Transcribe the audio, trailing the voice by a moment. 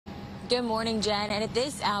Good morning, Jen. And at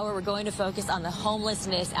this hour, we're going to focus on the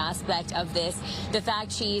homelessness aspect of this. The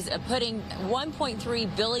fact she's putting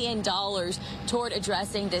 $1.3 billion toward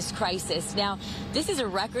addressing this crisis. Now, this is a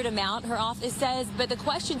record amount, her office says, but the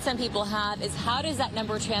question some people have is how does that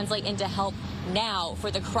number translate into help now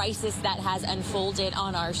for the crisis that has unfolded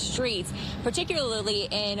on our streets, particularly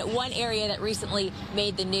in one area that recently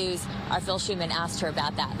made the news. Our Phil Schuman asked her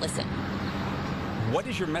about that. Listen. What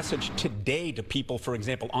is your message today to people, for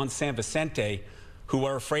example, on San Vicente who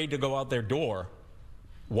are afraid to go out their door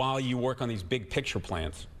while you work on these big picture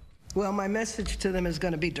plans? Well, my message to them is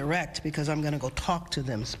going to be direct because I'm going to go talk to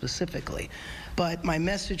them specifically. But my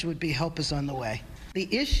message would be help is on the way. The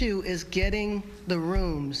issue is getting the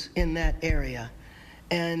rooms in that area.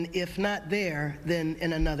 And if not there, then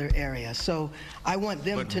in another area. So I want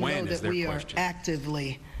them to know that we are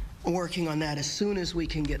actively working on that as soon as we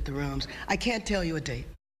can get the rooms. I can't tell you a date.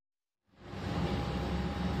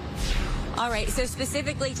 All right, so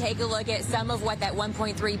specifically take a look at some of what that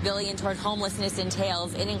 $1.3 billion toward homelessness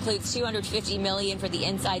entails. It includes $250 million for the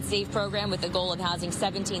Inside Safe program with the goal of housing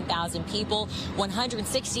 17,000 people,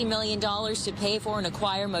 $160 million to pay for and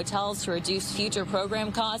acquire motels to reduce future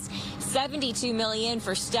program costs, $72 million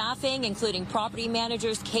for staffing, including property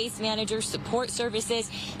managers, case managers, support services,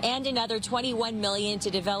 and another $21 million to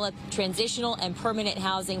develop transitional and permanent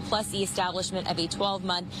housing, plus the establishment of a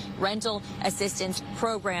 12-month rental assistance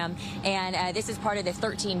program. And this is part of the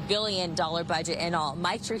 $13 billion budget in all.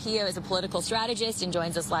 Mike Trujillo is a political strategist and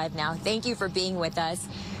joins us live now. Thank you for being with us.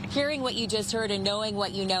 Hearing what you just heard and knowing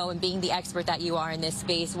what you know and being the expert that you are in this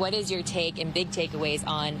space, what is your take and big takeaways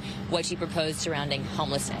on what she proposed surrounding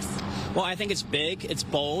homelessness? Well, I think it's big, it's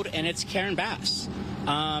bold, and it's Karen Bass.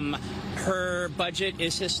 Her budget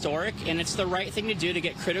is historic, and it's the right thing to do to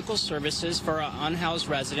get critical services for our unhoused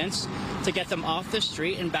residents, to get them off the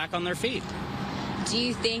street and back on their feet. Do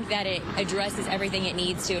you think that it addresses everything it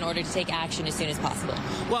needs to in order to take action as soon as possible?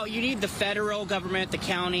 Well, you need the federal government, the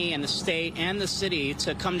county, and the state, and the city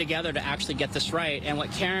to come together to actually get this right. And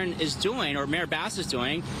what Karen is doing, or Mayor Bass is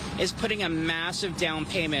doing, is putting a massive down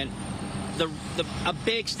payment, a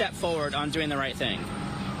big step forward on doing the right thing.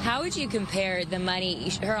 How would you compare the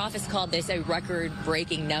money? Her office called this a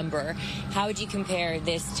record-breaking number. How would you compare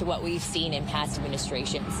this to what we've seen in past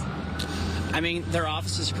administrations? I mean, their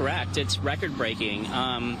office is correct. It's record-breaking.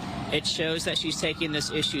 It shows that she's taking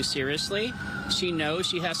this issue seriously. She knows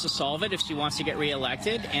she has to solve it if she wants to get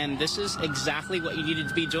reelected, and this is exactly what you needed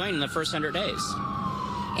to be doing in the first 100 days.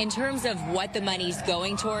 In terms of what the money's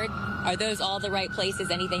going toward, are those all the right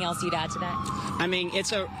places? Anything else you'd add to that? I mean,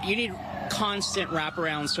 you need constant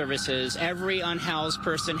wraparound services. Every unhoused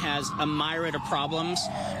person has a myriad of problems,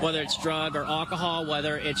 whether it's drug or alcohol,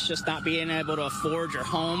 whether it's just not being able to afford your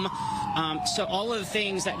home. So all of the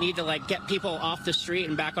things that need to get people off the street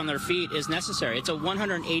and back on their feet is necessary. It's a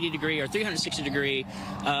 180-degree or 360-degree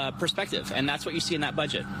perspective, and that's what you see in that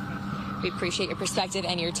budget. We appreciate your perspective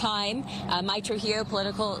and your time. Mike Trujillo,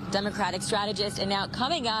 political Democratic strategist. And now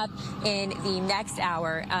coming up in the next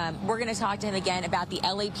hour, we're going to talk to him again about the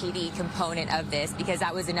LAPD component of this, because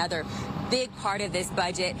that was another big part of this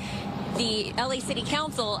budget. The LA City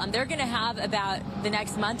Council, they're going to have about the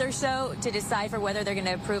next month or so to decipher whether they're going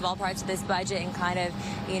to approve all parts of this budget and kind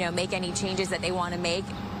of, make any changes that they want to make.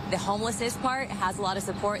 The homelessness part has a lot of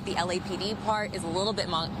support. The LAPD part is a little bit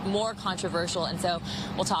more controversial. And so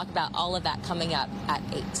we'll talk about all of that coming up at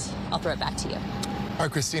 8. I'll throw it back to you. All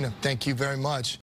right, Christina, thank you very much.